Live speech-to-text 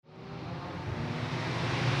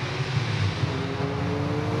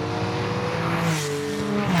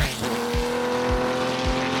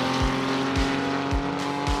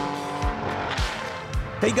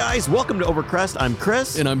Hey guys, welcome to Overcrest. I'm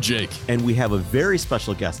Chris. And I'm Jake. And we have a very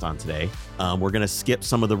special guest on today. We're going to skip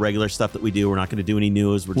some of the regular stuff that we do. We're not going to do any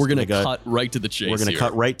news. We're going to cut right to the chase. We're going to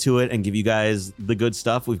cut right to it and give you guys the good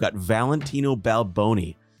stuff. We've got Valentino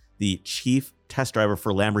Balboni, the chief test driver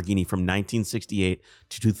for Lamborghini from 1968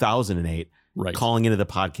 to 2008, calling into the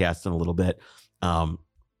podcast in a little bit.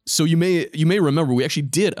 So you may remember we actually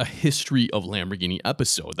did a history of Lamborghini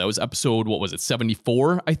episode. That was episode,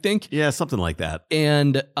 74, I think? Yeah, something like that.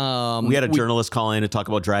 And we had a journalist call in to talk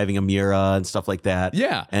about driving a Miura and stuff like that.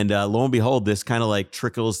 Yeah. And lo and behold, this kind of like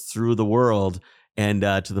trickles through the world and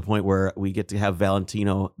to the point where we get to have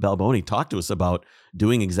Valentino Balboni talk to us about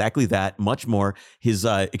doing exactly that, much more. His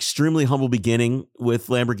extremely humble beginning with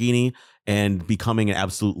Lamborghini and becoming an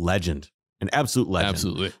absolute legend. An absolute legend.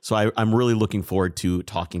 Absolutely. So I'm really looking forward to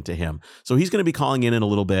talking to him. So he's going to be calling in a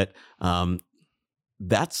little bit.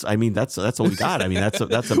 That's all we got. I mean, that's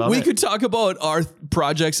about it. We could talk about our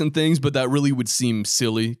projects and things, but that really would seem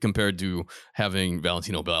silly compared to having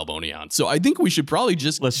Valentino Balboni on. So I think we should probably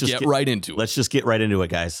just get right into it. Let's just get right into it,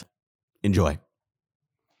 guys. Enjoy.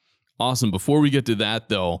 Awesome. Before we get to that,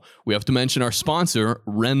 though, we have to mention our sponsor,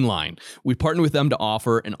 Renline. We partner with them to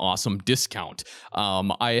offer an awesome discount.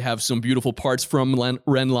 I have some beautiful parts from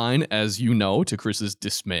Renline, as you know, to Chris's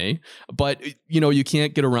dismay. But, you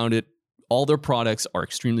can't get around it. All their products are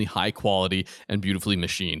extremely high quality and beautifully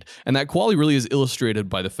machined. And that quality really is illustrated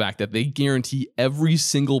by the fact that they guarantee every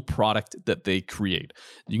single product that they create.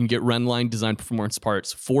 You can get Renline design performance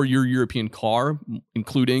parts for your European car,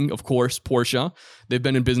 including, of course, Porsche. They've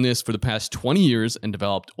been in business for the past 20 years and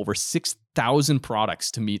developed over 6,000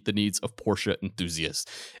 products to meet the needs of Porsche enthusiasts.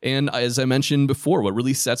 And as I mentioned before, what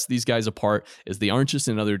really sets these guys apart is they aren't just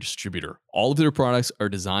another distributor. All of their products are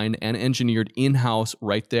designed and engineered in-house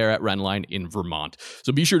right there at Renline in Vermont.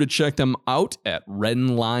 So be sure to check them out at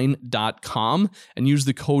renline.com and use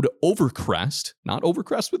the code OVERCREST, not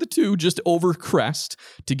OVERCREST with a 2, just OVERCREST,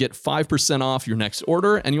 to get 5% off your next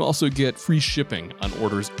order, and you also get free shipping on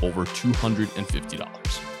orders over $250.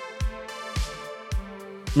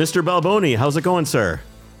 Mr. Balboni, how's it going, sir?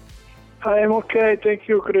 I am okay. Thank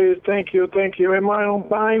you, Chris. Thank you. Am I on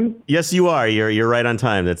time? Yes, you are. You're right on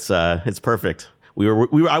time. It's perfect.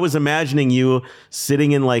 I was imagining you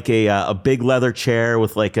sitting in like a big leather chair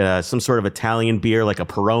with like some sort of Italian beer, like a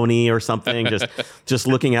Peroni or something, just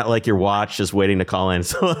looking at like your watch, just waiting to call in.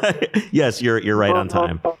 So yes, you're right on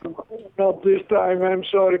time. Not this time. I'm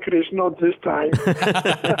sorry, Chris. Not this time.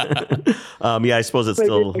 Yeah, I suppose it's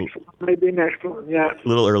still maybe next one. Yeah, a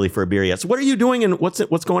little early for a beer yet. So what are you doing and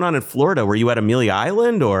what's going on in Florida? Were you at Amelia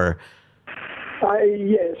Island or?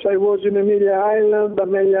 Yes, I was in Amelia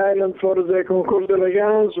Island for the Concours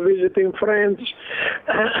d'Elegance, visiting friends,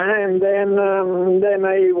 and then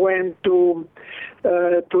I went to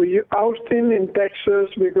Austin in Texas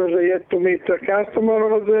because I had to meet a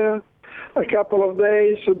customer over there a couple of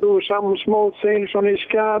days to do some small things on his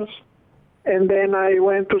cars, and then I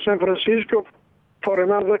went to San Francisco for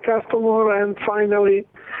another customer, and finally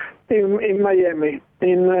in Miami,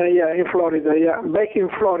 in Florida, back in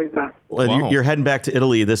Florida. Well, wow. You're heading back to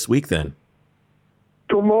Italy this week then?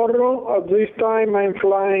 Tomorrow at this time I'm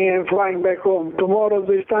flying back home. Tomorrow at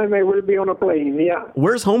this time I will be on a plane. Yeah.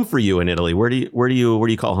 Where's home for you in Italy? Where do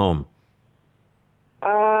you call home?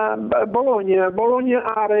 Bologna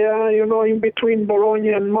area. In between Bologna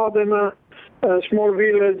and Modena, a small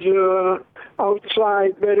village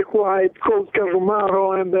outside, very quiet, called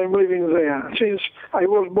Casumaro, and I'm living there since I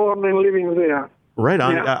was born and living there. Right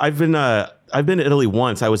on. Yeah. I've been to Italy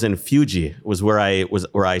once. I was in Fuji. Was where I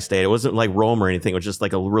stayed. It wasn't like Rome or anything. It was just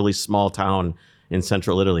like a really small town in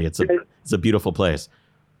central Italy. It's a beautiful place.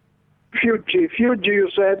 Fuji. You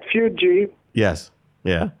said Fuji. Yes.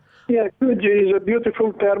 Yeah. Yeah, Fuji is a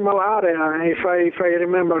beautiful thermal area, if I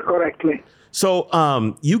remember correctly. So,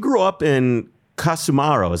 you grew up in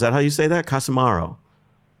Casumaro. Is that how you say that? Casumaro.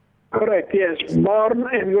 Correct, yes. Born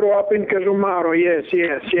and grew up in Casumaro, yes.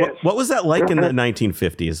 What was that like in the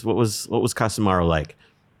 1950s? What was Casumaro like?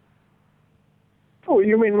 Oh,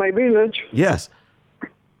 you mean my village? Yes.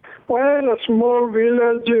 Well, a small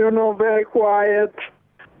village, very quiet,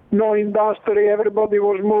 no industry. Everybody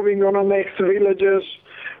was moving on the next villages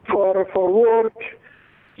for work.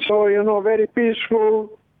 So, very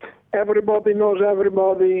peaceful. Everybody knows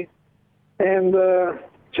everybody. And,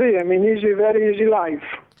 very easy life.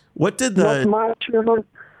 What did Not much,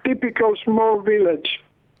 typical small village.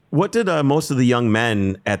 What did most of the young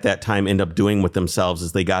men at that time end up doing with themselves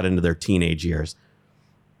as they got into their teenage years?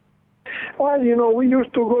 Well, we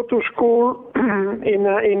used to go to school in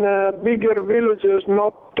bigger villages,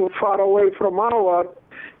 not too far away from our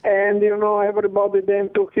And, everybody then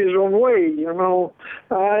took his own way,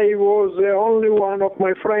 I was the only one of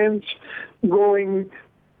my friends going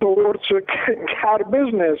towards a car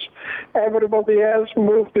business. Everybody else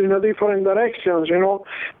moved in a different directions,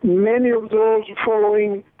 Many of those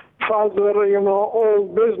following father,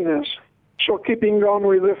 old business. So keeping on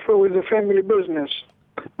with the family business.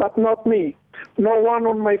 But not me. No one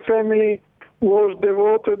on my family was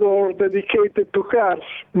devoted or dedicated to cars.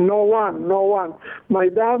 No one. My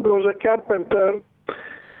dad was a carpenter,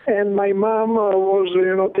 and my mom was,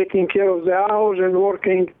 taking care of the house and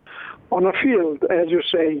working on a field, as you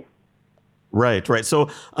say. Right. So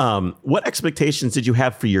what expectations did you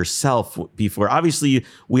have for yourself before? Obviously,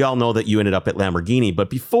 we all know that you ended up at Lamborghini,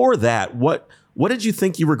 but before that, what did you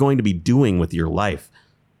think you were going to be doing with your life?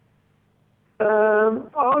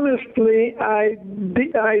 Honestly, I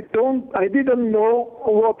didn't know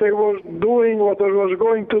what I was doing, what I was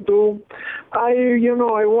going to do. I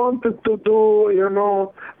wanted to do,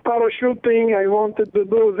 parachuting. I wanted to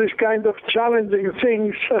do this kind of challenging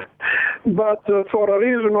things, but for a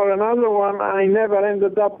reason or another one, I never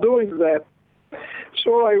ended up doing that.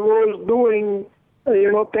 So I was doing,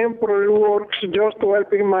 temporary works just to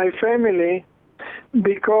helping my family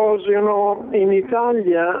because, in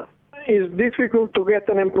Italia, it's difficult to get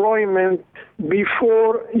an employment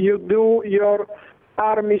before you do your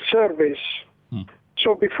army service.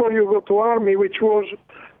 So before you go to army, which was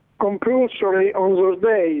compulsory on those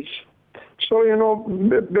days. So,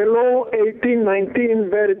 below 18, 19,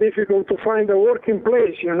 very difficult to find a working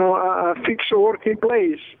place, a fixed working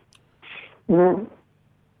place. Mm-hmm.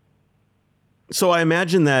 So I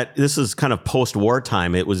imagine that this is kind of post-war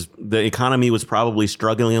time. The economy was probably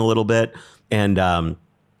struggling a little bit. And do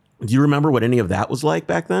you remember what any of that was like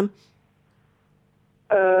back then?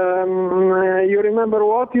 You remember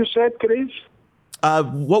what you said, Chris?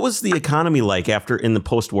 What was the economy like in the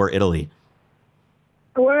post-war Italy?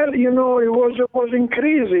 Well, it was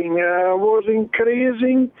increasing,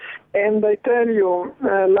 and I tell you,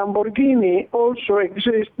 Lamborghini also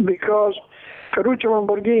exists because Ferruccio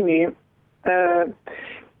Lamborghini,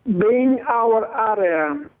 being our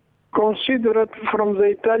area, considered from the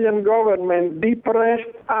Italian government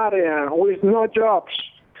depressed area with no jobs.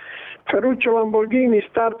 Ferruccio Lamborghini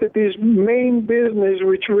started his main business,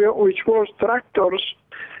 which was tractors,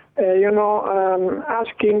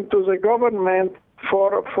 asking to the government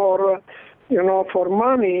for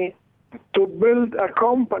money to build a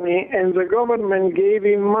company, and the government gave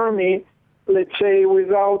him money, let's say,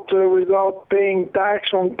 without paying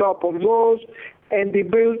tax on top of those, and he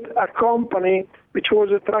built a company which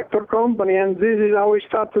was a tractor company, and this is how we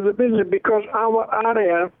started the business, because our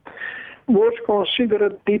area was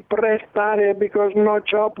considered depressed area because no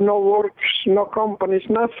job, no works, no companies,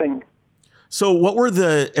 nothing. So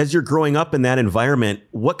as you're growing up in that environment,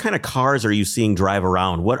 what kind of cars are you seeing drive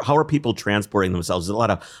around? How are people transporting themselves? Is it a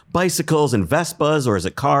lot of bicycles and Vespas, or is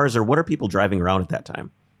it cars, or what are people driving around at that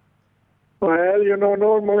time? Well,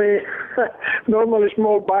 normally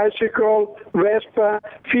small bicycle, Vespa,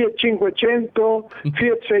 Fiat 500,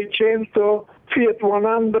 Fiat 600, Fiat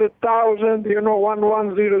 100,000,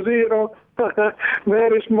 1100,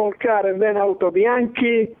 very small car, and then Auto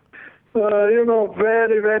Bianchi,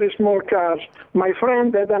 very, very small cars. My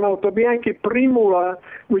friend had an Auto Bianchi Primula,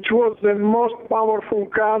 which was the most powerful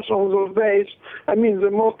cars on those days. I mean,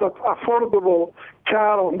 the most affordable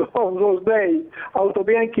car on those days. Auto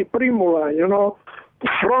Bianchi Primula,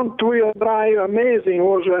 front wheel drive, amazing,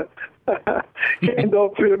 was a kind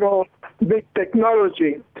of, big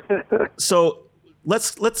technology. So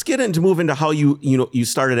let's move into how you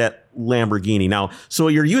started at Lamborghini. Now, so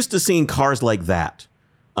you're used to seeing cars like that.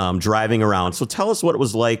 Driving around. So tell us what it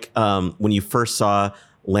was like when you first saw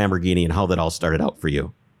Lamborghini and how that all started out for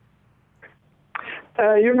you.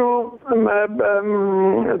 The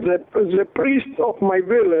priest of my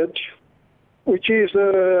village, which is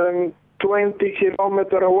 20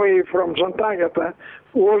 kilometers away from Sant'Agata,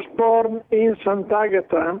 was born in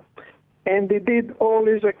Sant'Agata, and he did all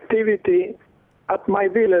his activity at my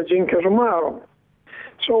village in Casomaro.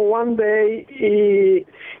 So one day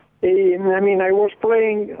I was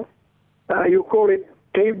playing, you call it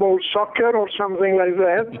table soccer or something like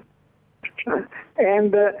that,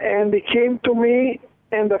 and he came to me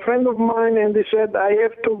and a friend of mine, and he said, I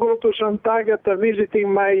have to go to Sant'Agata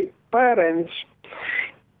visiting my parents.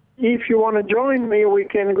 If you want to join me, we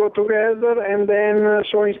can go together, and then,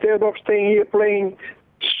 so instead of staying here playing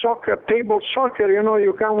soccer, table soccer,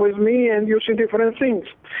 you come with me and you see different things.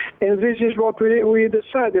 And this is what we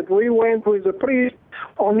decided. We went with the priest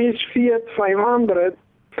on his Fiat 500,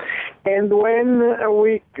 And when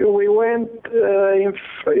we went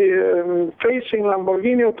facing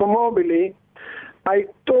Lamborghini Automobili, I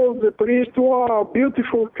told the priest, wow,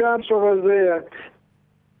 beautiful cars over there.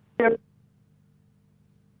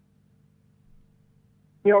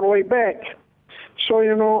 Your way back. So,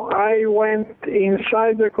 I went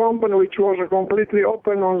inside the company, which was completely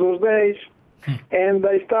open on those days, and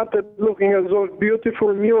I started looking at those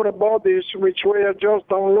beautiful Miura bodies, which were just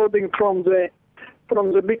unloading from the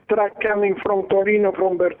big truck coming from Torino,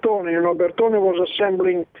 from Bertone. Bertone was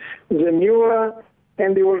assembling the Miura,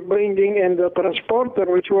 and he was bringing, and the transporter,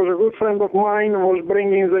 which was a good friend of mine, was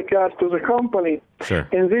bringing the cars to the company. Sure.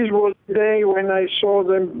 And this was the day when I saw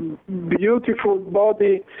the beautiful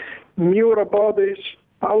Miura bodies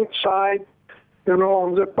outside,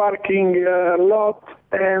 on the parking lot.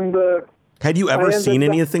 And had you ever seen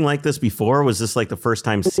anything like this before? Was this like the first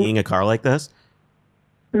time seeing a car like this?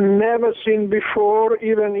 Never seen before,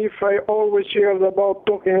 even if I always heard about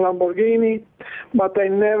talking Lamborghini, but I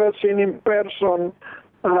never seen in person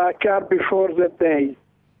a car before that day.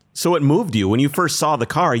 So it moved you. When you first saw the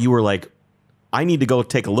car, you were like, I need to go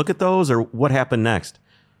take a look at those, or what happened next?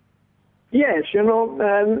 Yes, and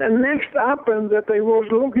next happened that I was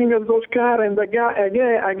looking at those cars, and a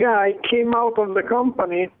guy came out of the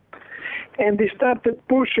company, and he started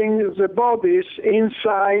pushing the bodies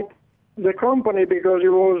inside the company, because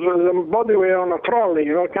the body were on a trolley,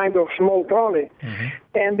 kind of small trolley. Mm-hmm.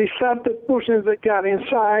 And he started pushing the car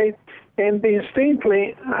inside, and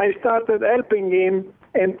instantly I started helping him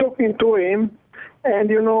and talking to him. And,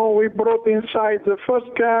 we brought inside the first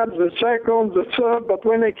car, the second, the third, but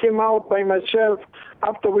when I came out by myself,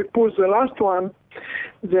 after we pushed the last one,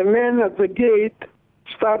 the man at the gate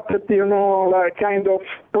started, kind of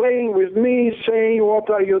playing with me, saying, what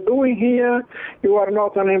are you doing here? You are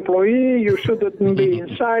not an employee. You shouldn't be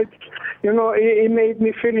inside. He made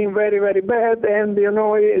me feeling very, very bad. And,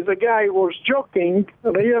 the guy was joking,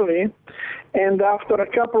 really. And after a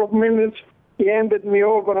couple of minutes, he handed me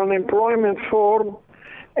over an employment form,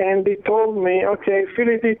 and he told me, okay, fill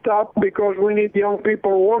it up because we need young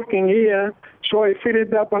people working here. So I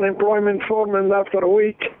filled up an employment form, and after a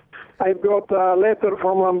week, I got a letter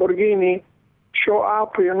from Lamborghini. Show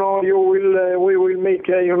up, we will make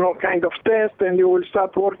a, kind of test, and you will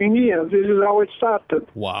start working here. This is how it started.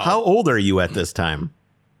 Wow. How old are you at this time?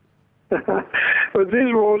 This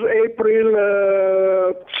was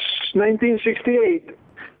April 1968.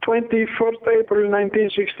 21st April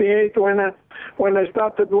 1968 when I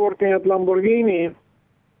started working at Lamborghini.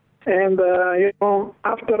 And,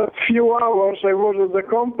 after a few hours I was at the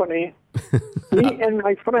company,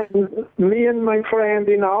 me and my friend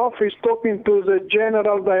in our office talking to the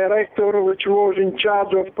general director, which was in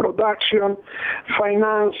charge of production,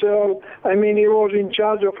 financial, he was in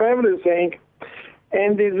charge of everything.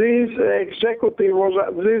 And this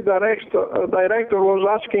director was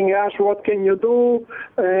asking us, what can you do?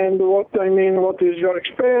 And what is your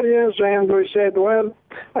experience? And we said, well,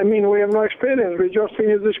 we have no experience. We just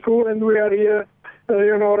finished the school and we are here,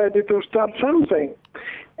 ready to start something.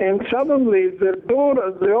 And suddenly the door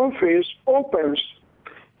of the office opens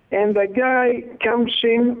and a guy comes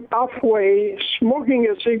in halfway, smoking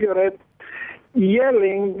a cigarette,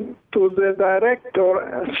 yelling to the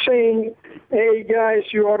director, saying, hey guys,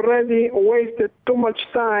 you already wasted too much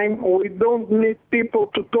time. We don't need people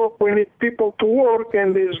to talk. We need people to work.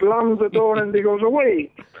 And he slams the door and he goes away.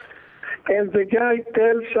 And the guy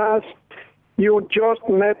tells us, you just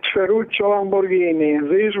met Ferruccio Lamborghini.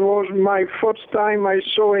 This was my first time I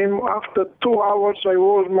saw him. After 2 hours, I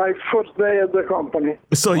was my first day at the company.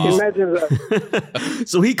 So imagine that.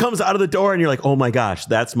 So he comes out of the door and you're like, oh my gosh,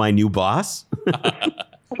 that's my new boss?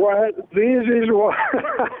 Well, this is what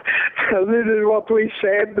we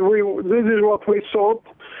said. This is what we thought.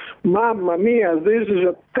 Mamma mia, this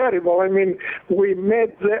is terrible. We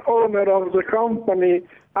met the owner of the company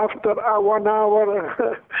after 1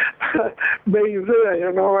 hour being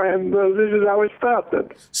there, and this is how it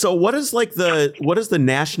started. So what is the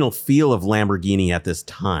national feel of Lamborghini at this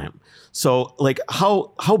time? So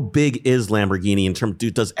how big is Lamborghini in terms,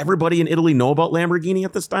 does everybody in Italy know about Lamborghini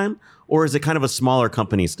at this time? Or is it kind of a smaller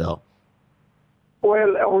company still?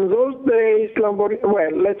 Well, on those days,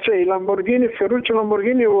 let's say Ferruccio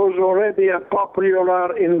Lamborghini was already a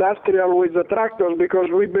popular industrial with the tractors because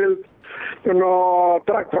we built,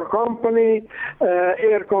 tractor company,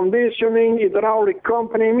 air conditioning, hydraulic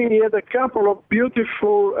company. He had a couple of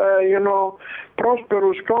beautiful,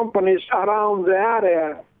 prosperous companies around the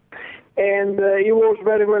area. And he was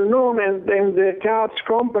very well known, and the cars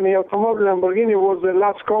company, Automobile Lamborghini, was the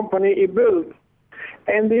last company he built.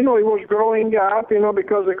 And, it was growing up,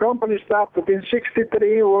 because the company started in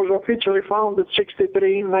 63, was officially founded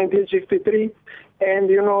 1963. And,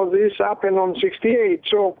 this happened on 68.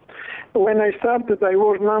 So when I started, I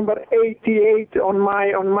was number 88 on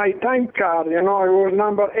my time card. I was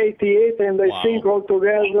number 88, and I think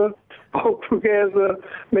altogether,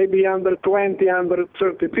 maybe under 20, under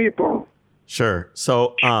 30 people. Sure.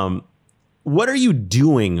 So what are you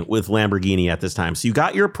doing with Lamborghini at this time? So you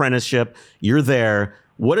got your apprenticeship, you're there.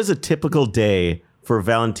 What is a typical day for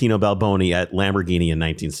Valentino Balboni at Lamborghini in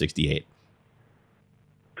 1968?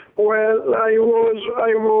 Well, I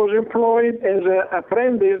was employed as an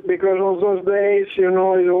apprentice because on those days, it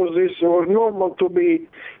was normal to be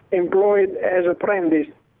employed as apprentice.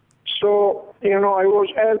 So, I was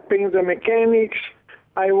helping the mechanics.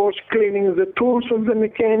 I was cleaning the tools of the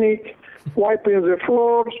mechanic, wiping the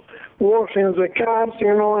floors, washing the cars.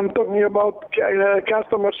 I'm talking about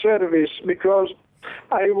customer service because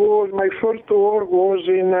my first work was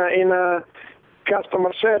in a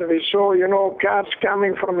customer service. So, cars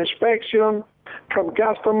coming from inspection, from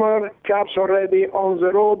customer, cars already on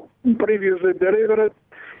the road, previously delivered,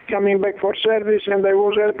 coming back for service, and I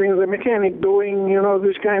was helping the mechanic doing,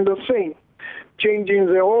 this kind of thing. Changing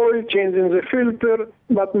the oil, changing the filter,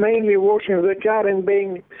 but mainly washing the car and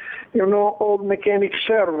being, old mechanic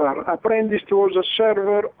server. Apprentice was a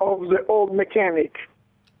server of the old mechanic.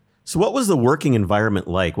 So what was the working environment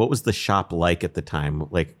like? What was the shop like at the time,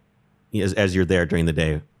 like as you're there during the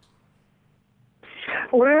day?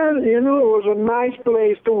 Well, it was a nice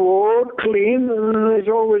place to work, clean. It's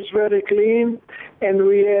always very clean. And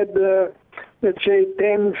we had, let's say,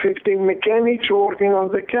 10, 15 mechanics working on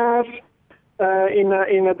the cars in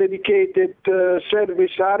a dedicated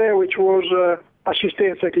service area, which was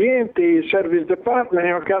assistenza clienti, service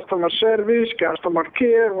department, customer service, customer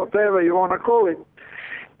care, whatever you want to call it.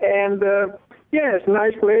 And, yes,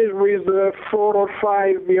 nice place with 4 or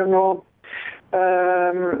 5,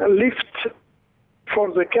 lifts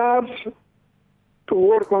for the cars, to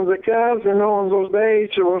work on the cars. On those days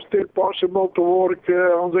it was still possible to work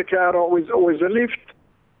on the car with a lift,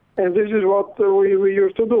 and this is what we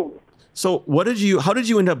used to do. So how did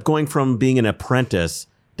you end up going from being an apprentice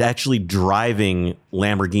to actually driving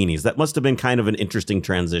Lamborghinis? That must have been kind of an interesting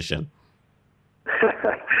transition.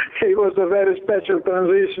 It was a very special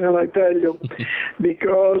transition, I tell you,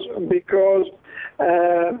 because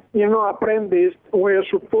apprentices were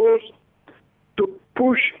supposed to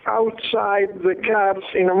push outside the cars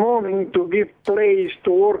in the morning to give place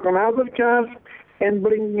to work on other cars and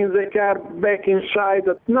bringing the car back inside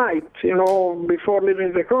at night, before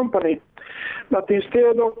leaving the company. But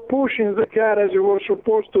instead of pushing the car as you were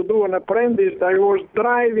supposed to do an apprentice, I was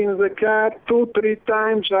driving the car 2-3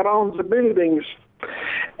 times around the buildings.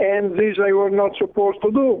 And this I was not supposed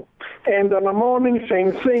to do. And in the morning,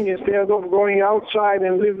 same thing. Instead of going outside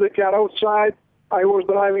and leave the car outside, I was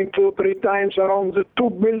driving 2-3 times around the 2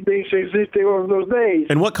 buildings existing on those days.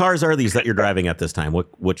 And what cars are these that you're driving at this time?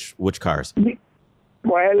 Which cars?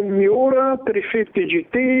 Well, Miura, 350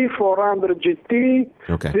 GT, 400 GT.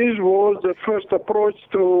 Okay. This was the first approach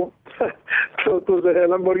to the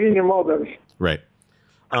Lamborghini models. Right.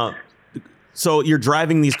 So you're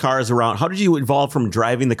driving these cars around. How did you evolve from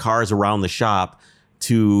driving the cars around the shop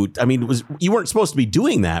to, you weren't supposed to be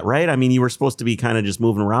doing that, right? You were supposed to be kind of just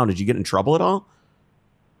moving around. Did you get in trouble at all?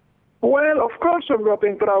 Well, of course I got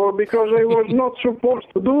in trouble because I was not supposed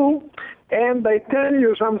to do. And I tell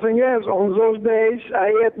you something else. On those days,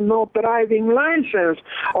 I had no driving license.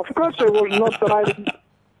 Of course I was not driving.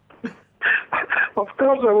 Of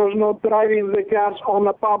course, I was not driving the cars on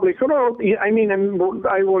a public road. I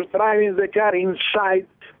was driving the car inside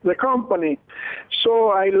the company. So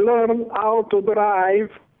I learned how to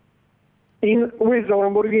drive with the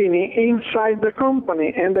Lamborghini inside the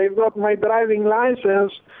company. And I got my driving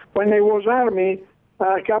license when I was Army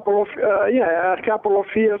a couple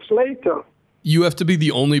of years later. You have to be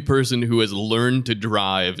the only person who has learned to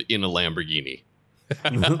drive in a Lamborghini.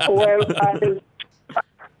 Well,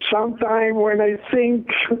 sometimes when I think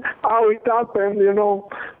how it happened,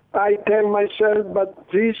 I tell myself, but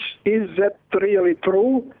is that really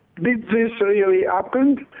true? Did this really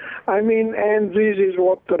happen? And this is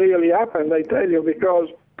what really happened, I tell you, because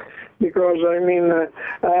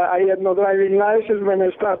I had no driving license when I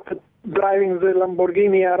started driving the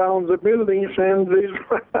Lamborghini around the buildings, and this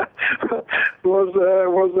was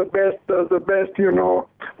the best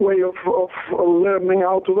way of learning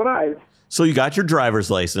how to drive. So you got your driver's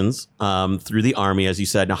license through the Army, as you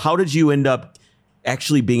said. Now, how did you end up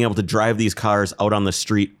actually being able to drive these cars out on the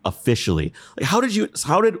street officially? Like,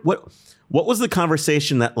 what was the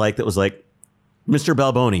conversation that was like, Mr.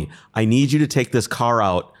 Balboni, I need you to take this car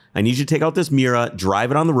out. I need you to take out this Miura,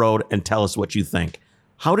 drive it on the road, and tell us what you think.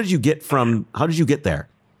 How did you get there?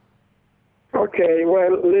 Okay,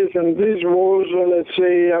 well, listen, this was, let's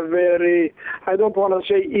say, a very, I don't want to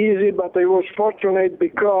say easy, but I was fortunate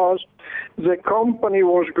because the company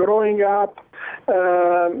was growing up,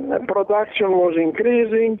 production was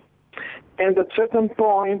increasing, and at certain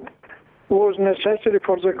point was necessary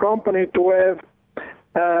for the company to have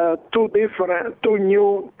two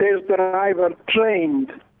new test drivers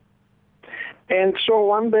trained. And so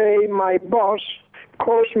one day my boss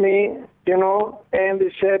calls me, and he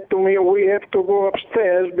said to me, we have to go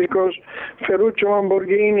upstairs because Ferruccio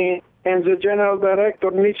Lamborghini and the general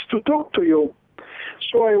director needs to talk to you.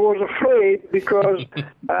 So I was afraid because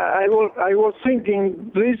I was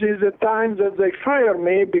thinking this is the time that they fire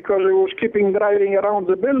me because I was keeping driving around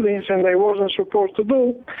the buildings and I wasn't supposed to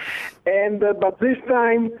do. And but this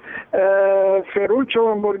time, Ferruccio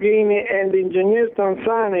Lamborghini and Engineer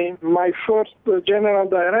Stanzani, my first general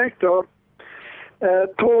director,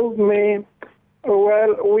 told me,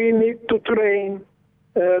 well, we need to train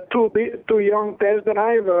two young test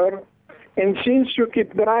drivers. And since you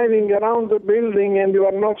keep driving around the building and you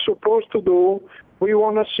are not supposed to do, we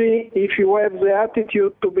want to see if you have the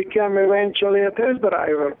attitude to become eventually a test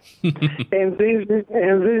driver. and this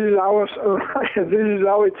is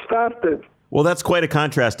how it started. Well, that's quite a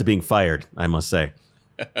contrast to being fired, I must say.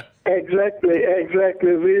 Exactly.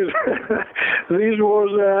 This was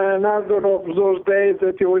another of those days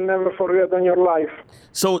that you will never forget in your life.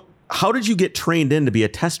 So how did you get trained in to be a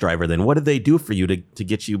test driver then? What did they do for you to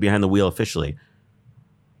get you behind the wheel officially?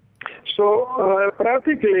 So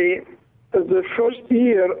practically the first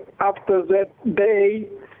year after that day,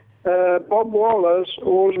 Bob Wallace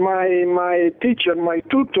was my teacher, my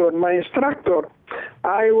tutor, my instructor.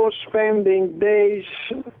 I was spending days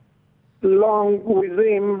long with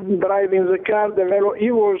him, driving the car.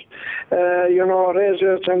 He was,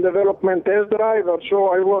 research and development test driver.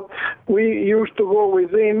 So we used to go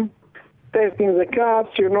with him, testing the cars,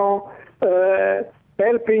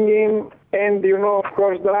 helping him, and, of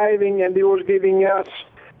course, driving, and he was giving us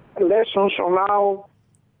lessons on how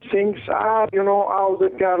things are, how the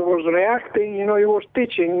car was reacting. He was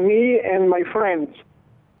teaching me and my friends.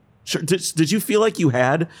 Sure. Did you feel like you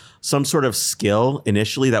had some sort of skill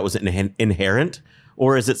initially that was inherent,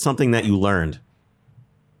 or is it something that you learned?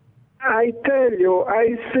 I tell you,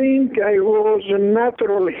 I think I was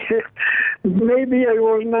naturally,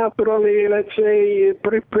 let's say,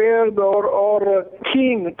 prepared or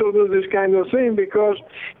keen to do this kind of thing because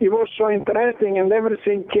it was so interesting and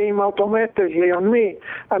everything came automatically on me.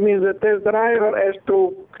 I mean, the test driver has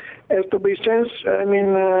to be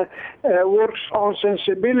works on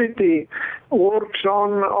sensibility, works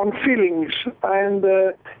on feelings, and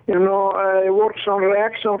works on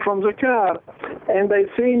reaction from the car. And I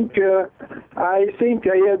think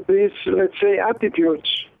I had these, let's say,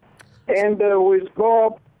 attitudes. And with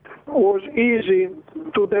Bob, it was easy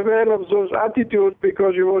to develop those attitudes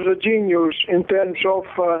because he was a genius in terms of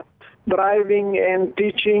driving and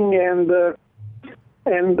teaching and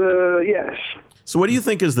yes. So what do you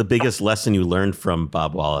think is the biggest lesson you learned from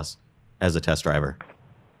Bob Wallace as a test driver?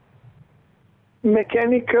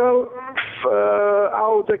 Mechanical,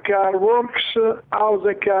 how the car works, how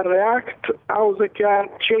the car reacts, how the car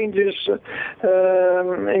changes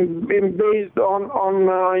based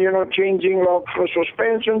on changing of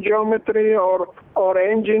suspension geometry or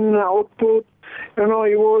engine output. It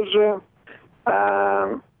was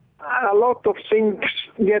a lot of things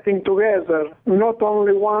getting together, not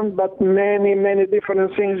only one, but many, many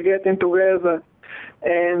different things getting together.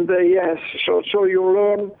 And yes, so you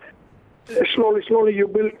learn slowly you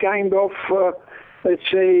build kind of, let's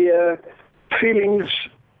say, feelings,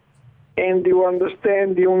 and you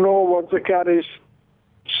understand, what the car is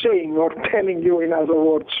saying or telling you, in other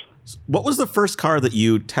words. What was the first car that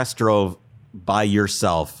you test drove by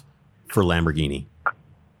yourself for Lamborghini?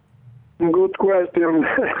 Good question.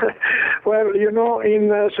 Well,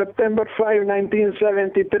 in September 5,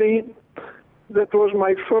 1973, that was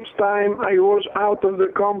my first time I was out of the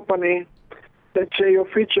company, let's say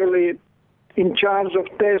officially in charge of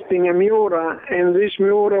testing a Miura, and this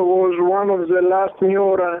Miura was one of the last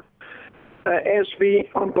Miura SV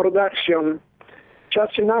on production.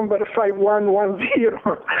 Chassis number 5110,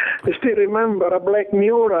 I still remember, a black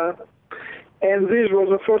Miura. And this was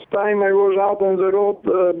the first time I was out on the road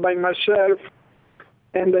by myself,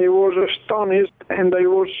 and I was astonished, and I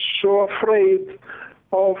was so afraid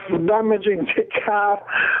of damaging the car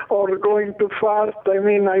or going too fast. I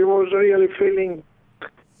mean, I was really feeling,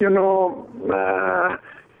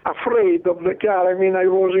 afraid of the car. I mean, I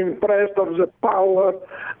was impressed of the power.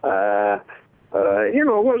 It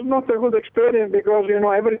was not a good experience because,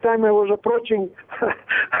 every time I was approaching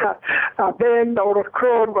a bend or a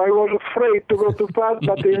curve, I was afraid to go too fast,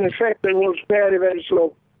 but in effect, I was very, very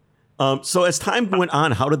slow. So as time went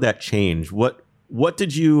on, how did that change? What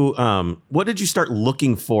did you start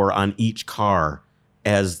looking for on each car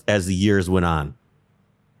as the years went on?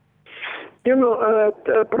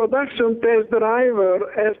 A production test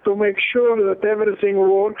driver has to make sure that everything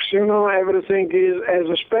works, everything is as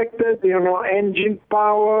expected, engine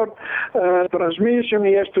power, transmission,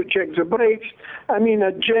 he has to check the brakes. I mean,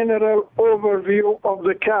 a general overview of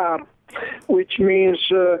the car, which means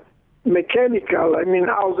mechanical. I mean,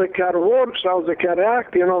 how the car works, how the car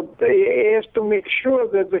acts, he has to make sure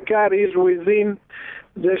that the car is within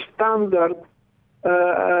the standard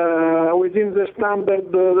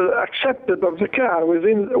accepted of the car,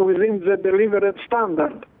 within the delivered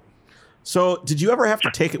standard. So did you ever have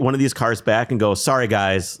to take one of these cars back and go, sorry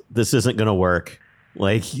guys, this isn't going to work?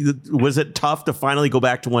 Like, was it tough to finally go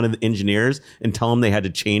back to one of the engineers and tell them they had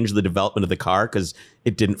to change the development of the car because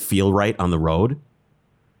it didn't feel right on the road?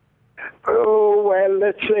 Oh, well,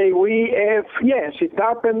 let's say yes, it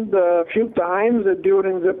happened a few times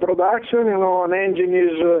during the production. An engine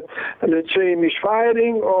is, let's say,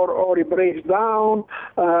 misfiring or it breaks down.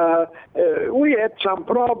 We had some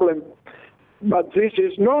problem, but this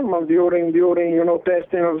is normal during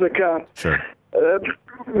testing of the car. Sure.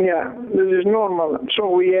 This is normal.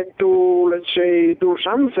 So we had to, let's say, do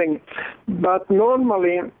something. But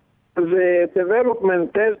normally, the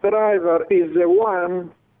development test driver is the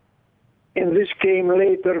one, and this came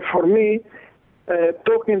later for me,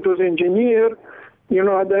 talking to the engineer.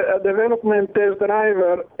 A development test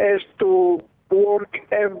driver has to work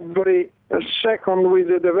every second with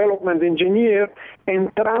the development engineer and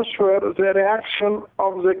transfer the reaction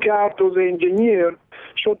of the car to the engineer,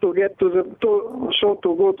 so to go to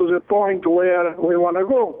the point where we want to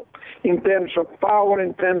go, in terms of power,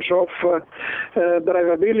 in terms of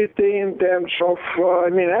drivability, in terms of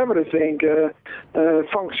everything,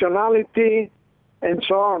 functionality, and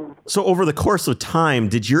so on. So over the course of time,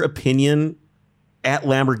 did your opinion at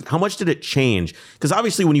Lamborghini, how much did it change? Because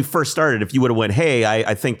obviously when you first started, if you would have went, hey,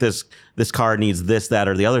 I think this car needs this, that,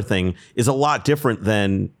 or the other thing, is a lot different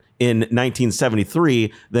than in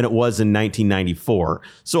 1973 than it was in 1994.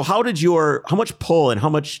 So how much pull and how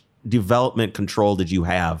much development control did you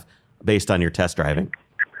have based on your test driving?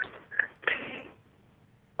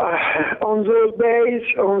 On those days,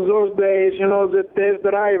 the test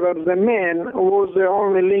driver, the man, was the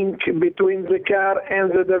only link between the car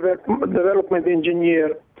and the development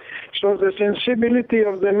engineer. So the sensibility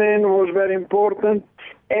of the man was very important,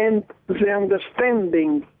 and the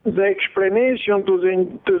understanding, the explanation to the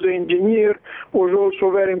engineer was also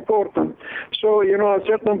very important. So, at a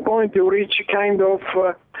certain point you reach kind of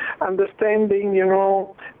understanding,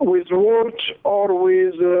 with words or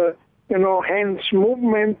with hands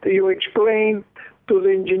movement. You explain to the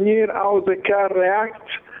engineer how the car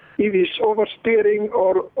reacts, if it's oversteering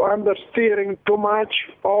or understeering too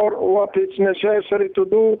much, or what it's necessary to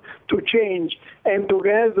do to change. And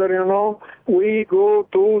together, we go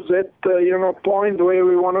to that, point where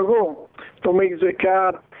we want to go, to make the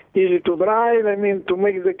car easy to drive, to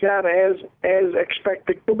make the car as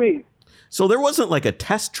expected to be. So there wasn't like a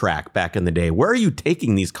test track back in the day. Where are you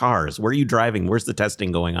taking these cars? Where are you driving? Where's the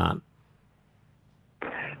testing going on?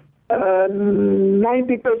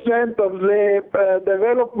 90% of the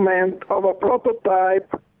development of a prototype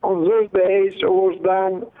on those days was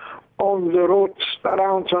done on the roads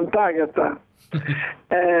around Sant'Agata.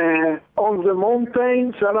 On the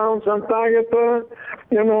mountains around Sant'Agata,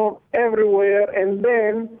 everywhere. And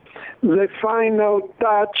then the final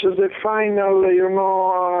touch, the final,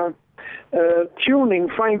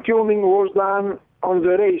 fine-tuning was done on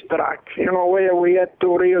the racetrack, where we had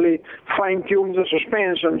to really fine-tune the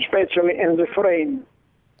suspension, especially in the frame.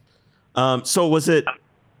 So was it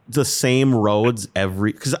the same roads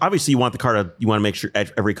because obviously you want to make sure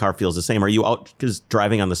every car feels the same. Are you out just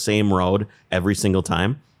driving on the same road every single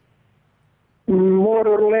time? More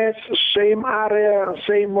or less same area,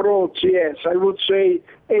 same roads, yes. I would say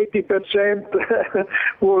 80%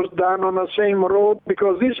 was done on the same road,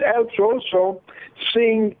 because this helps also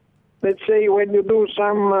seeing, let's say, when you do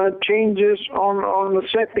some changes on the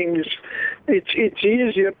settings, it's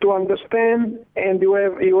easier to understand, and you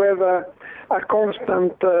have a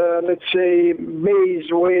constant, let's say,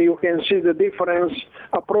 base where you can see the difference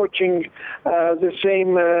approaching the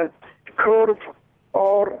same curve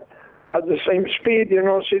or at the same speed,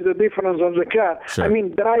 see the difference of the car. Sure.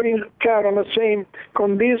 Driving a car on the same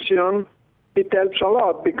condition it helps a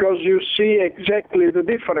lot because you see exactly the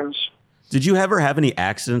difference. Did you ever have any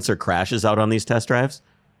accidents or crashes out on these test drives?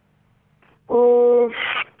 Oh,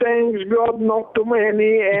 thanks God, not too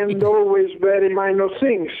many, and always very minor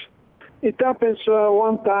things. It happens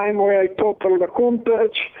one time where I totaled the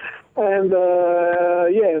Countach, and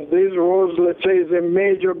yes, this was, let's say, the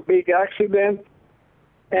major big accident,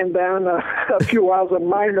 and then a few other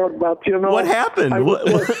minor, but What happened?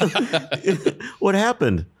 What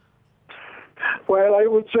happened? Well, I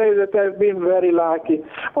would say that I've been very lucky.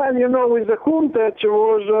 Well, with the Countach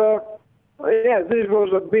this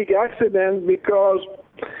was a big accident because,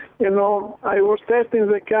 I was testing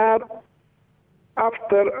the car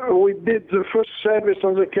after we did the first service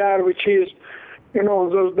on the car, which is,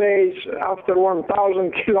 those days, after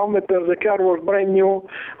 1,000 kilometers, the car was brand new,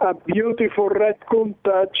 a beautiful red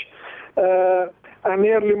Countach, an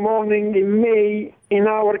early morning in May in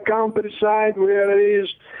our countryside where there is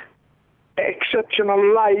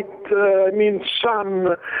exceptional light,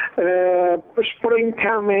 sun, spring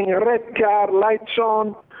coming, red car, lights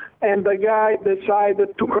on, and the guy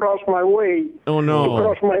decided to cross my way. Oh, no. To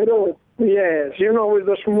cross my road. Yes, with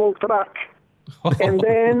a small truck. and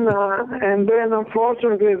then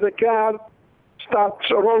unfortunately the car starts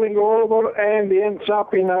rolling over and he ends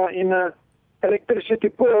up in a electricity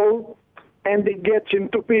pole, and it gets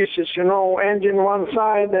into pieces, engine one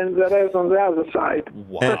side and the rest on the other side.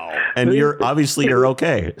 Wow. And you're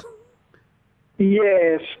okay.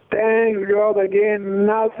 Yes, thank God again,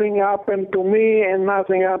 nothing happened to me and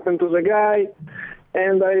nothing happened to the guy.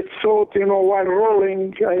 And I thought, while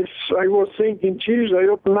rolling, I was thinking, geez, I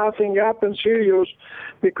hope nothing happens serious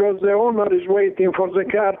because the owner is waiting for the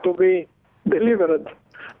car to be delivered.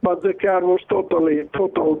 But the car was total.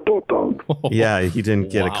 Yeah, he didn't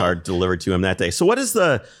get a car delivered to him that day. So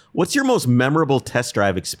what's your most memorable test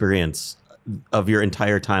drive experience of your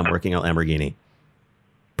entire time working at Lamborghini?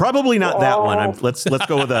 Probably not that one. Let's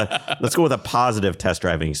go with a positive test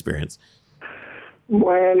driving experience.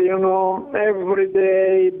 Well, every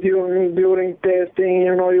day during testing,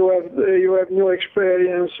 you have new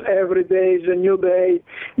experience. Every day is a new day.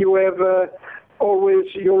 You have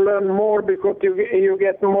you learn more because you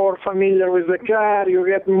get more familiar with the car. You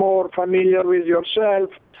get more familiar with yourself.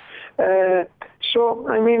 There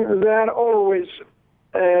are always,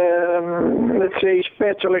 let's say,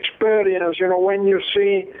 special experience. When you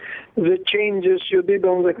see the changes you did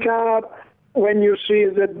on the car. When you see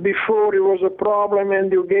that before it was a problem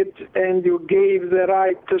and you gave the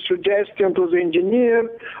right suggestion to the engineer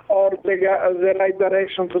or the right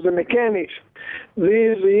direction to the mechanics,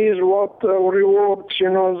 this is what rewards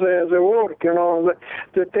the work.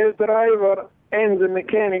 The test driver and the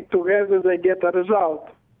mechanic together, they get a result.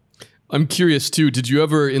 I'm curious too. Did you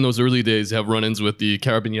ever in those early days have run-ins with the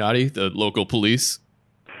Carabinieri, the local police?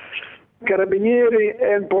 Carabinieri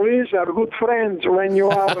and police are good friends when you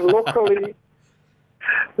are locally.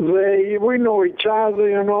 We know each other,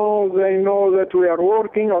 they know that we are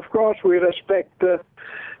working. Of course, we respect the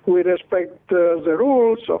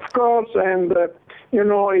rules, of course, and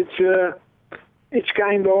it's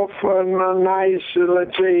kind of a nice,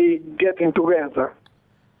 let's say, getting together.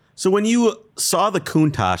 So when you saw the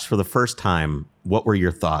Countach for the first time, what were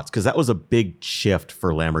your thoughts? Because that was a big shift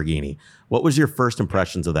for Lamborghini. What was your first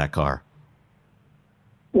impressions of that car?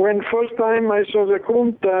 When first time I saw the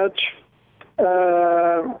Countach,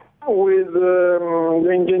 with the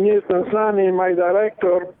engineer Stanzani, my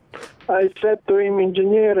director, I said to him,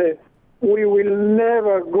 Ingegnere, we will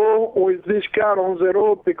never go with this car on the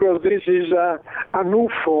road because this is an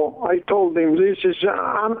UFO. I told him this is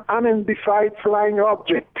an unidentified flying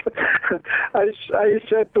object. I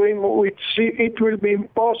said to him, it will be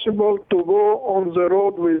impossible to go on the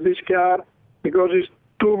road with this car because it's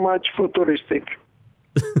too much futuristic.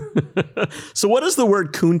 So what does the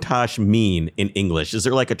word Countach mean in English? Is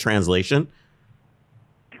there like a translation?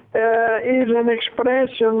 It's an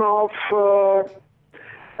expression of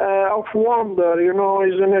wonder,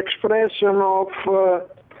 is an expression of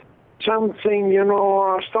something,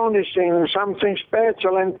 astonishing, something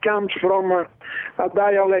special, and comes from a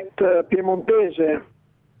dialect Piemontese.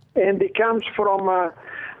 And it comes from a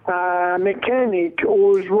mechanic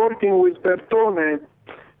who is working with Bertone.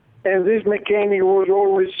 And this mechanic was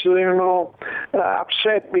always,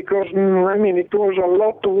 upset because, it was a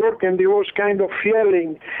lot to work and he was kind of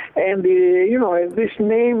yelling. And, this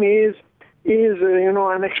name is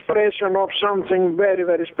an expression of something very,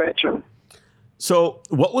 very special. So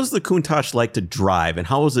what was the Countach like to drive, and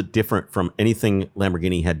how was it different from anything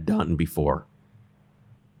Lamborghini had done before?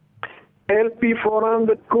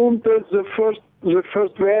 LP400 Countach, the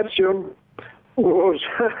first version, was,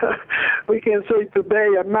 we can say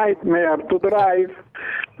today, a nightmare to drive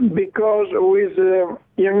because with,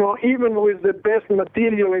 even with the best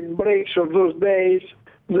material in brakes of those days,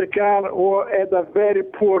 the car had a very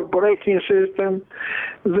poor braking system.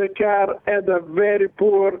 The car had a very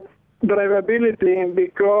poor drivability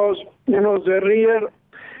because, the rear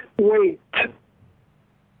weight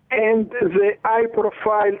and the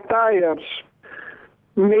high-profile tires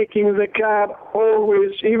making the car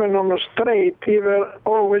always, even on a straight,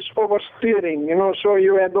 always oversteering, so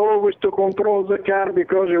you had always to control the car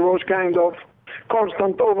because it was kind of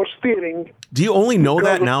constant oversteering. Do you only know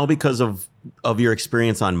that now because of your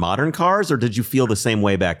experience on modern cars, or did you feel the same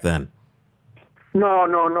way back then?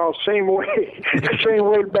 No, same way. Same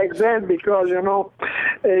way back then because, it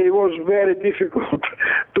was very difficult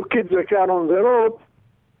to keep the car on the road.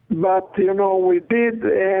 But, we did,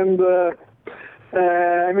 and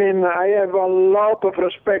I have a lot of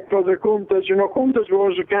respect for the Countach. Countach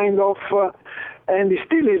was kind of, and it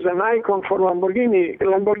still is an icon for Lamborghini.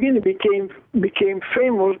 Lamborghini became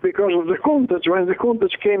famous because of the Countach. When the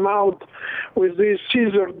Countach came out with these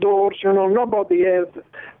scissor doors, nobody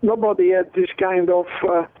had this kind of,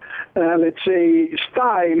 let's say,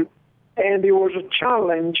 style, and it was a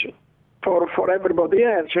challenge for everybody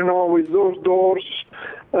else, with those doors,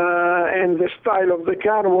 and the style of the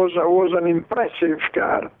car was an impressive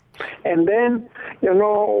car. And then,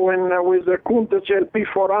 when with the Countach LP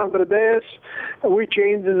 400S, we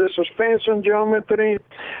changed the suspension geometry.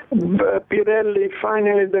 Pirelli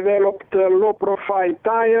finally developed low-profile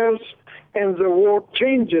tires, and the world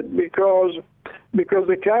changed because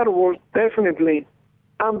the car was definitely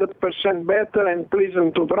 100% better and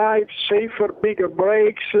pleasant to drive, safer, bigger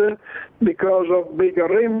brakes because of bigger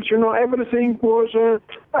rims. Everything was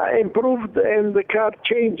improved and the car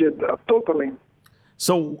changed totally.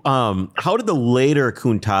 So how did the later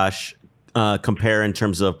Countach compare in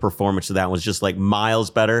terms of performance to that? Was just like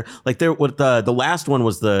miles better? Like the last one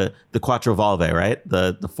was the Quattro Valve, right?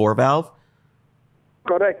 The 4-valve?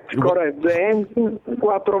 Correct. The engine,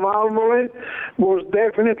 Quattro Valvole, was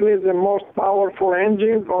definitely the most powerful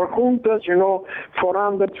engine for Countach.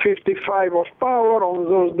 455 horsepower on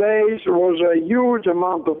those days was a huge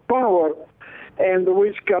amount of power. And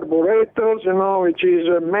with carburetors, which is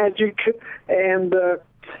magic. And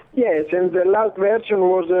yes, and the last version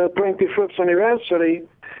was the 25th anniversary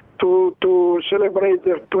to celebrate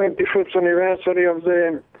the 25th anniversary of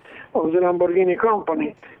the Lamborghini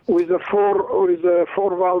company with a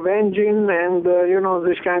 4-valve engine and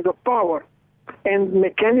this kind of power, and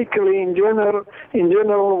mechanically in general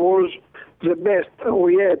was the best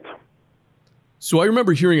we had. So I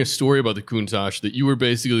remember hearing a story about the Countach that you were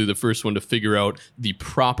basically the first one to figure out the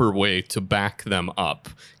proper way to back them up,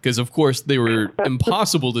 because of course they were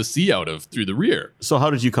impossible to see out of through the rear. So how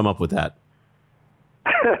did you come up with that?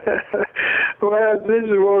 Well, this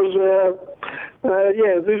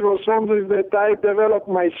was something that I developed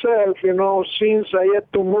myself, since I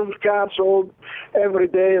had to move cars every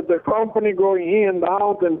day at the company, going in and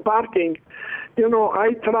out and parking.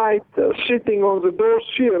 I tried sitting on the door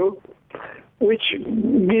sill, which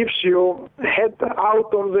gives you head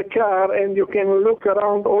out of the car, and you can look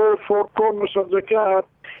around all four corners of the car,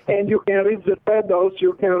 and you can read the pedals,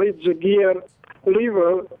 you can read the gear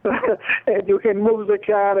lever, and you can move the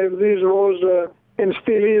car, and this was and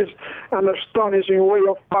still is an astonishing way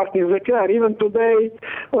of parking the car. Even today,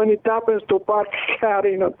 when it happens to park a car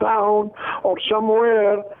in a town or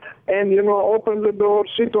somewhere, and open the door,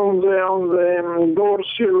 sit on the door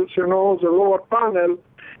sills, the lower panel,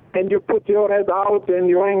 and you put your head out and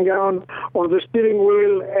you hang on the steering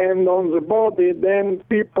wheel and on the body, then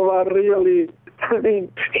people are really,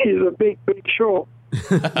 it's a big show.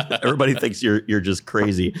 Everybody thinks you're just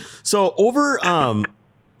crazy. So over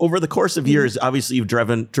the course of years, obviously you've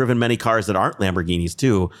driven many cars that aren't Lamborghinis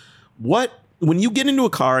too. When you get into a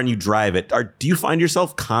car and you drive it, do you find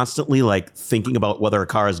yourself constantly like thinking about whether a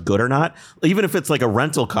car is good or not? Even if it's like a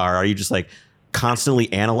rental car, are you just like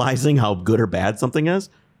constantly analyzing how good or bad something is?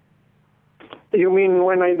 You mean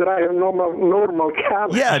when I drive a normal car?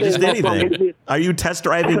 Yeah, just anything. Are you test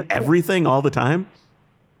driving everything all the time?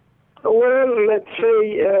 Well, let's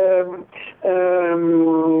say,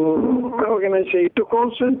 how can I say, to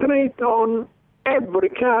concentrate on every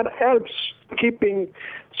car helps keeping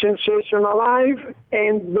sensation alive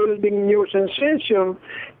and building new sensation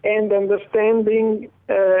and understanding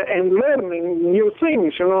and learning new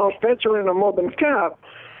things, especially in a modern car.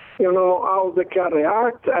 How the car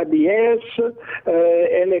reacts, ABS,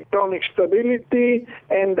 electronic stability,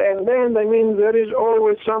 and then, there is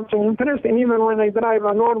always something interesting. Even when I drive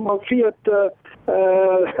a normal Fiat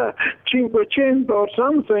Cinquecento or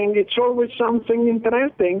something, it's always something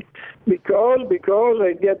interesting because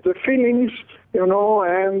I get the feelings, and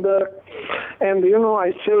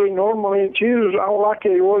I say normally, Jesus, how lucky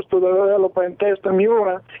I was to develop and test a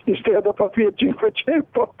Miura instead of a Fiat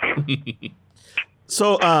Cinquecento.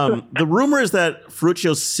 So the rumor is that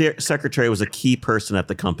Ferruccio's secretary was a key person at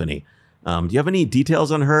the company. Do you have any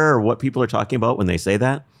details on her or what people are talking about when they say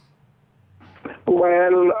that?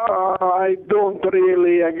 Well, I don't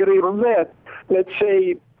really agree on that. Let's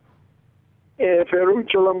say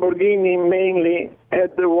Ferruccio Lamborghini mainly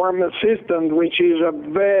had the one assistant, which is a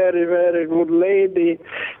very, very good lady,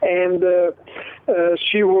 and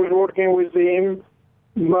she was working with him,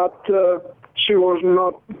 but she was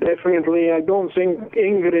not definitely, I don't think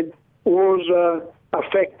Ingrid was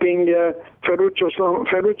affecting Ferruccio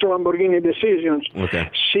Lamborghini decisions. Okay.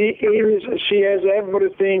 She has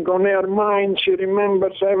everything on her mind. She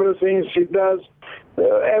remembers everything. She does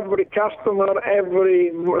every customer,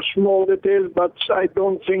 every small detail, but I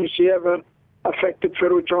don't think she ever affected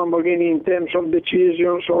Ferruccio Lamborghini in terms of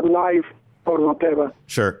decisions or life or whatever.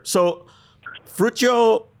 Sure. So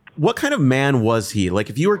Ferruccio, what kind of man was he? Like,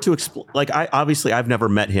 if you were to explain, I've never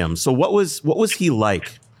met him. So what was he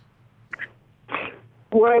like?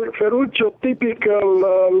 Well, Ferruccio, typical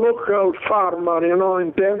local farmer,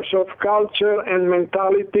 in terms of culture and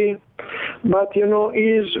mentality. But,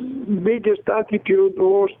 his biggest attitude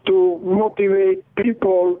was to motivate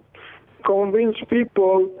people, convince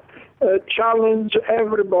people, challenge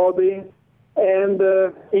everybody. And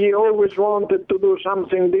he always wanted to do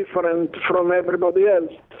something different from everybody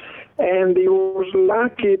else. And he was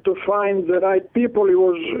lucky to find the right people. He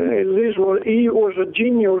was a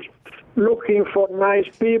genius, looking for nice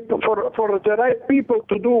people, for the right people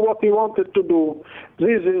to do what he wanted to do.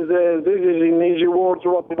 This is in easy words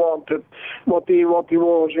what he wanted, what he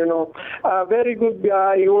was. A very good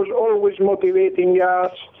guy. He was always motivating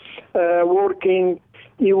us, working.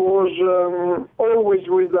 He was always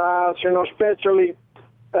with us, especially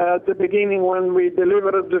at the beginning when we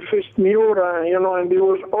delivered the first Miura, and he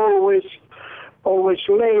was always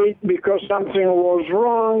late because something was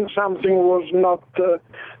wrong, something was not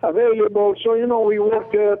available. So, we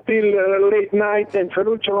worked till late night, and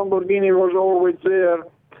Ferruccio Lamborghini was always there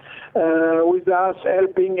with us,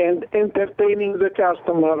 helping and entertaining the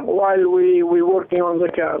customer while we working on the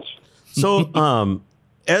cars. So,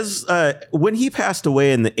 when he passed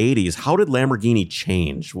away in the 80s, how did Lamborghini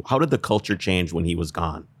change? How did the culture change when he was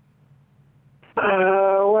gone?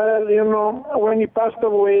 Well, when he passed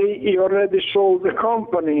away, he already sold the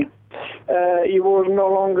company. He was no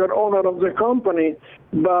longer owner of the company,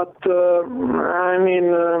 but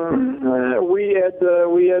we had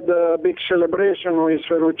a big celebration with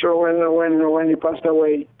Ferruccio when he passed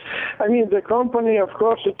away. The company, of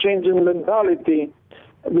course, changed in mentality,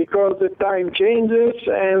 because the time changes,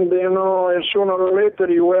 and sooner or later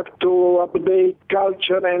you have to update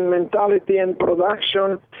culture and mentality and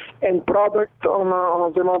production and product on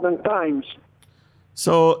the modern times.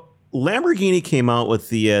 So Lamborghini came out with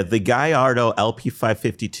the Gallardo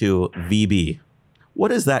LP552 VB.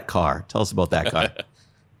 What is that car? Tell us about that car.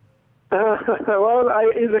 It's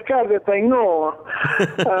a car that I know.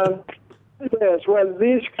 Yes, well,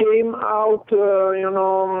 this came out,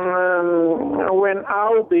 when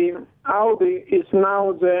Audi is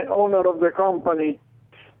now the owner of the company.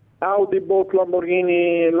 Audi bought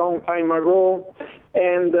Lamborghini a long time ago,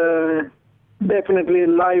 and definitely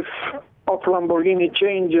life of Lamborghini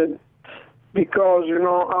changed because,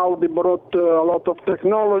 Audi brought a lot of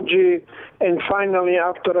technology, and finally,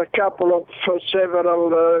 after a couple of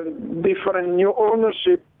several different new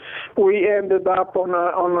ownership, we ended up on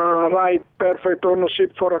a right, perfect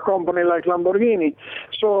ownership for a company like Lamborghini.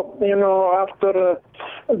 So, after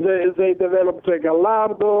they developed the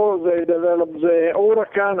Gallardo, they developed the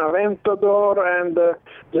Huracan, Aventador, and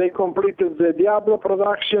they completed the Diablo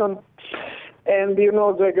production. And,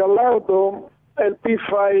 the Gallardo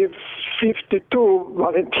LP552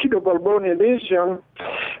 Valentino Balboni edition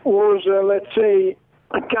was, let's say,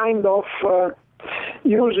 a kind of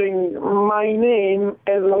using my name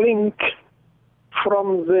as a link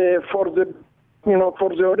for the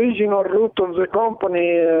original root of the company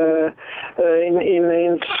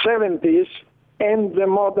in 70s and the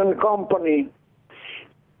modern company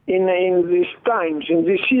in these times, in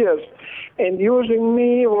these years. And using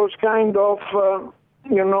me was kind of,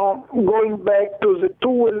 going back to the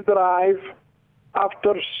two-wheel drive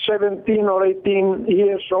after 17 or 18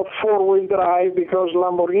 years of four-wheel drive, because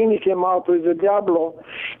Lamborghini came out with the Diablo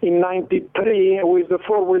in 93 with the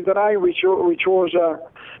four-wheel drive, which was a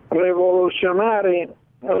revolutionary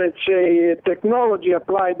let's say, technology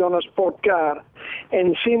applied on a sport car.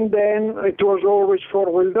 And since then, it was always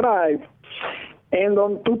four-wheel drive. And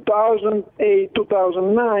on 2008,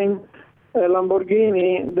 2009,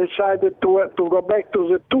 Lamborghini decided to go back to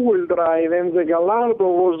the two-wheel drive, and the Gallardo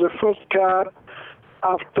was the first car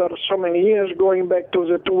after so many years going back to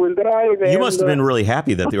the two-wheel drive. You must have been really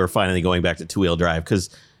happy that they were finally going back to two-wheel drive, because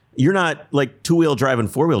you're not like two-wheel drive and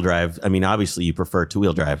four-wheel drive. I mean, obviously you prefer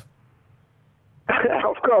two-wheel drive.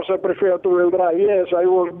 Of course, I prefer two-wheel drive. Yes, I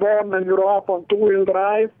was born and grew up on two-wheel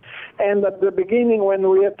drive. And at the beginning, when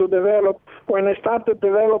I started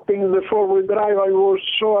developing the four-wheel drive, I was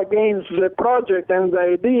so against the project and the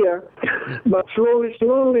idea. But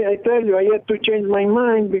slowly, I tell you, I had to change my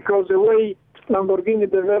mind, because the way Lamborghini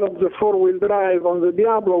developed the four-wheel drive on the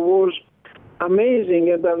Diablo was amazing.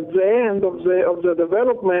 And at the end of the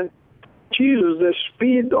development, Jesus, the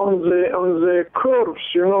speed on the curves,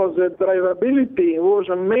 the drivability was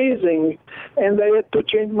amazing, and I had to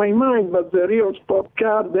change my mind. But the real sport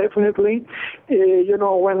car, definitely,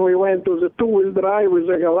 when we went to the two-wheel drive with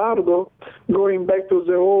the Gallardo, going back to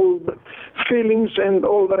the old feelings and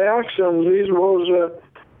old reactions, this was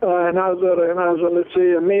another, let's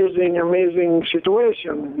say, amazing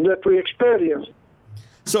situation that we experienced.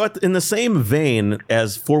 So in the same vein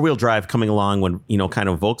as four-wheel drive coming along when, kind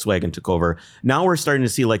of Volkswagen took over, now we're starting to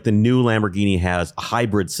see like the new Lamborghini has a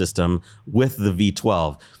hybrid system with the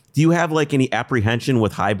V12. Do you have like any apprehension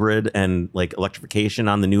with hybrid and like electrification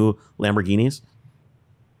on the new Lamborghinis?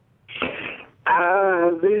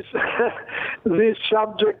 This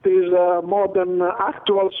subject is a modern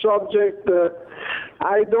actual subject.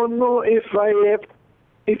 I don't know if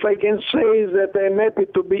I can say that I'm happy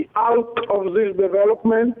to be out of this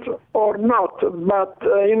development or not. But,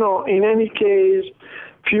 in any case,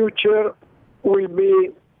 future will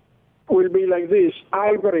be like this,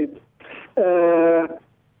 hybrid.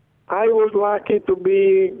 I was lucky to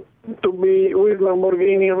be with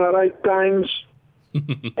Lamborghini on the right times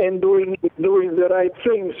and doing the right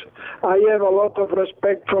things. I have a lot of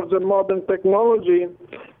respect for the modern technology.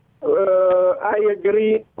 I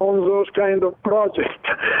agree on those kind of projects,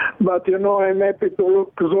 but I'm happy to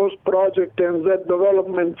look those projects and that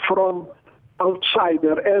development from as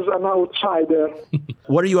an outsider.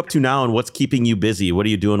 What are you up to now, and what's keeping you busy? What are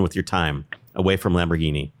you doing with your time away from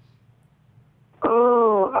Lamborghini?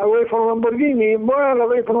 Away from Lamborghini? Well,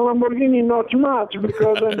 away from Lamborghini, not much,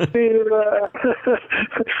 because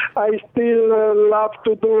I still love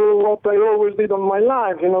to do what I always did on my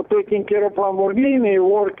life, taking care of Lamborghini,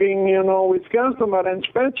 working, with customers, and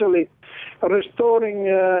especially restoring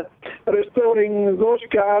those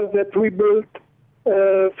cars that we built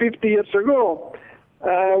 50 years ago.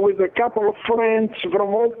 With a couple of friends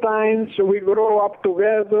from old times, we grew up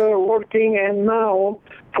together, working, and now,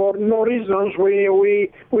 for no reasons,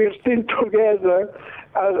 we're still together,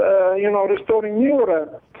 restoring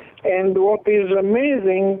Miura. And what is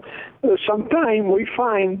amazing, sometimes we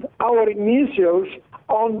find our initials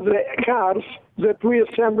on the cars that we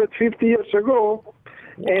assembled 50 years ago,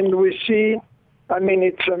 and we see.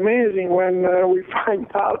 It's amazing when we find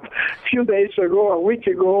out a few days ago, a week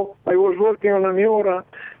ago, I was working on a Miura,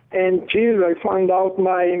 and I found out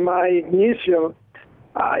my initial.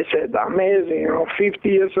 I said, amazing, 50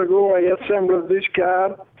 years ago I assembled this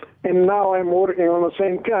car, and now I'm working on the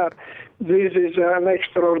same car. This is an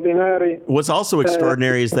extraordinary. What's also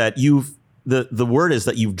extraordinary is that the word is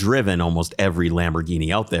that you've driven almost every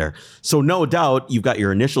Lamborghini out there. So no doubt you've got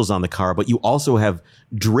your initials on the car, but you also have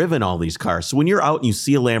driven all these cars. So when you're out and you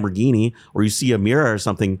see a Lamborghini or you see a Miura or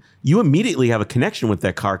something, you immediately have a connection with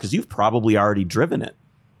that car because you've probably already driven it.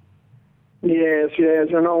 Yes.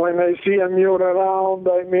 When I see a Miura around,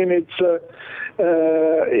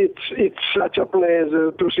 it's such a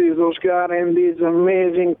pleasure to see those cars, and it's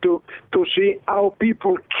amazing to see how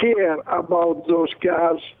people care about those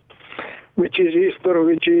cars, which is history,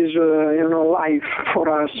 which is, life for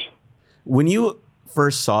us. When you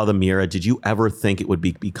first saw the Miura, did you ever think it would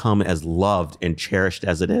become as loved and cherished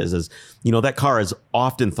as it is? As that car is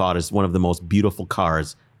often thought as one of the most beautiful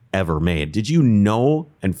cars ever made. Did you know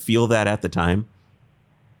and feel that at the time?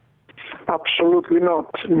 Absolutely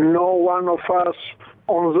not. No one of us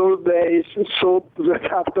on those days thought that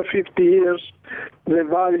after 50 years, the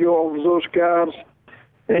value of those cars,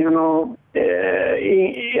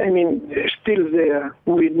 still there.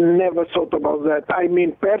 We never thought about that.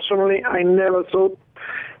 Personally, I never thought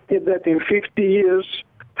that in 50 years,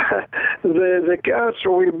 the cars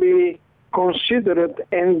will be considered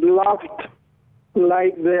and loved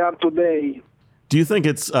like they are today. Do you think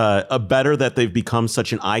it's a better that they've become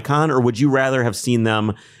such an icon, or would you rather have seen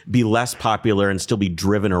them be less popular and still be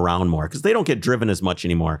driven around more? Because they don't get driven as much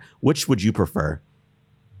anymore. Which would you prefer?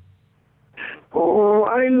 Oh,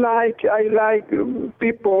 I like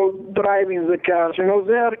people driving the cars. You know,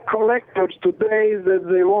 they are collectors today that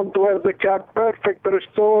they want to have the car perfect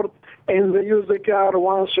restored, and they use the car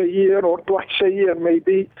once a year or twice a year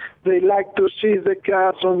maybe. They like to see the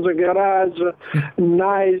cars on the garage,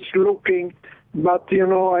 nice looking. But, you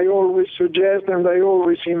know, I always suggest and I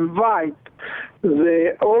always invite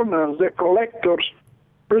the owners, the collectors,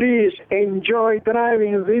 please enjoy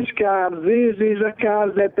driving this car. This is a car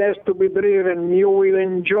that has to be driven. You will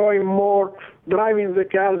enjoy more driving the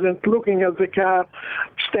car than looking at the car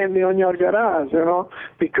standing on your garage, you know,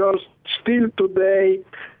 because still today,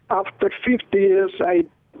 after 50 years, I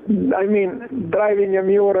mean, driving a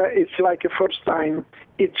Miura, it's like a first time.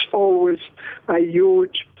 It's always a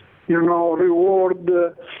huge, you know, reward,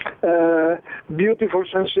 beautiful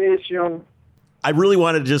sensation. I really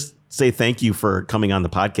want to just say thank you for coming on the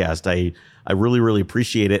podcast. I really, really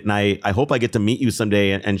appreciate it. And I hope I get to meet you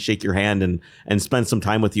someday and shake your hand and spend some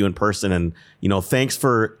time with you in person. And, you know, thanks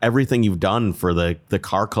for everything you've done for the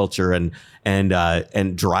car culture and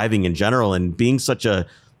driving in general, and being such a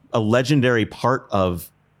legendary part of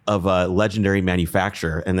a legendary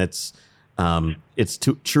manufacturer. And it's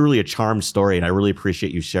truly a charmed story. And I really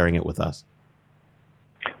appreciate you sharing it with us.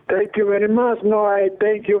 Thank you very much. No, I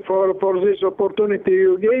thank you for this opportunity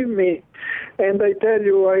you gave me. And I tell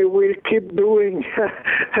you, I will keep doing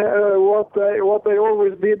what I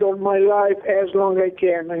always did all my life as long as I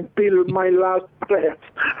can, until my last breath,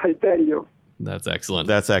 I tell you. That's excellent.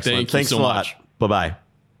 That's excellent. Thanks so a lot. much. Bye-bye.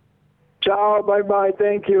 Ciao, bye-bye.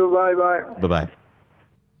 Thank you. Bye-bye. Bye-bye.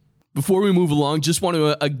 Before we move along, just want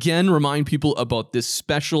to again remind people about this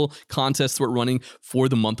special contest we're running for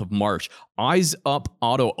the month of March. Eyes Up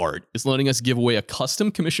Auto Art is letting us give away a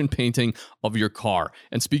custom commission painting of your car.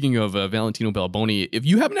 And speaking of Valentino Balboni, if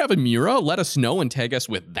you happen to have a Miura, let us know and tag us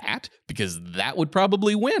with that, because that would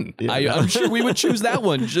probably win. Yeah. I'm sure we would choose that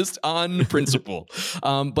one just on principle.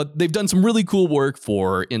 But they've done some really cool work.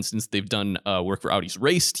 For instance, they've done work for Audi's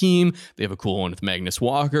race team. They have a cool one with Magnus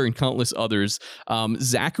Walker and countless others.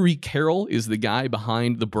 Zachary Carroll is the guy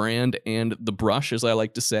behind the brand and the brush, as I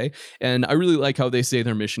like to say. And I really like how they say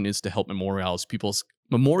their mission is to help memorialize people's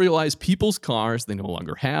cars they no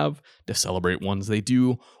longer have, to celebrate ones they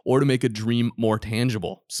do, or to make a dream more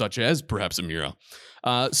tangible, such as perhaps a Miura.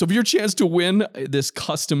 So for your chance to win this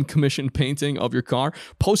custom commissioned painting of your car,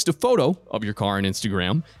 post a photo of your car on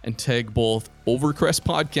Instagram and tag both Overcrest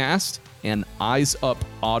Podcast and Eyes Up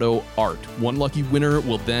Auto Art. One lucky winner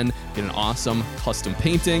will then get an awesome custom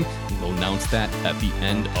painting, and we'll announce that at the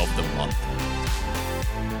end of the month.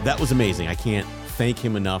 That was amazing. I can't thank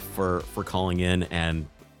him enough for calling in. And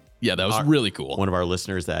yeah, that was really cool. One of our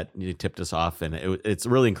listeners that tipped us off, and it's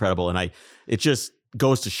really incredible. And it just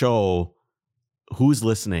goes to show who's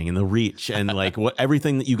listening and the reach and like what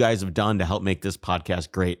everything that you guys have done to help make this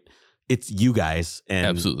podcast great. It's you guys, and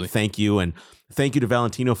absolutely thank you. And thank you to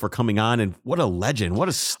Valentino for coming on. And what a legend. What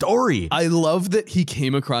a story. I love that he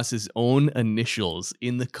came across his own initials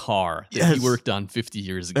in the car that he worked on 50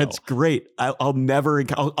 years ago. That's great.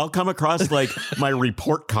 I'll come across like my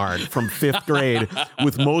report card from 5th grade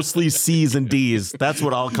with mostly C's and D's. That's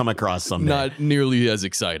what I'll come across someday. Not nearly as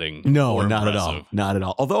exciting. No, not at all. Not at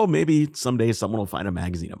all. Although maybe someday someone will find a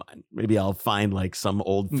magazine of mine. Maybe I'll find like some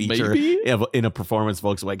old feature in a performance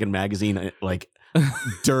Volkswagen magazine, like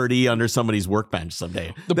dirty under somebody's workbench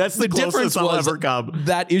someday. That's the difference I'll ever come.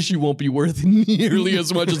 That issue won't be worth nearly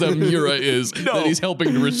as much as that Miura is that he's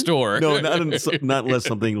helping to restore. No, not unless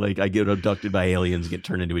something like I get abducted by aliens, get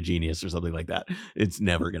turned into a genius or something like that. It's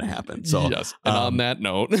never going to happen. So yes. And on that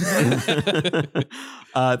note,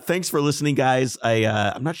 thanks for listening, guys.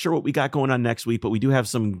 I'm not sure what we got going on next week, but we do have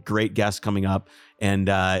some great guests coming up. And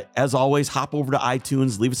as always, hop over to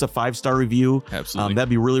iTunes, leave us a 5-star review. Absolutely. That'd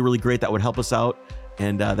be really, really great. That would help us out.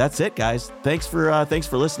 And that's it, guys. Thanks for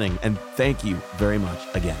listening. And thank you very much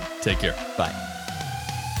again. Take care. Bye.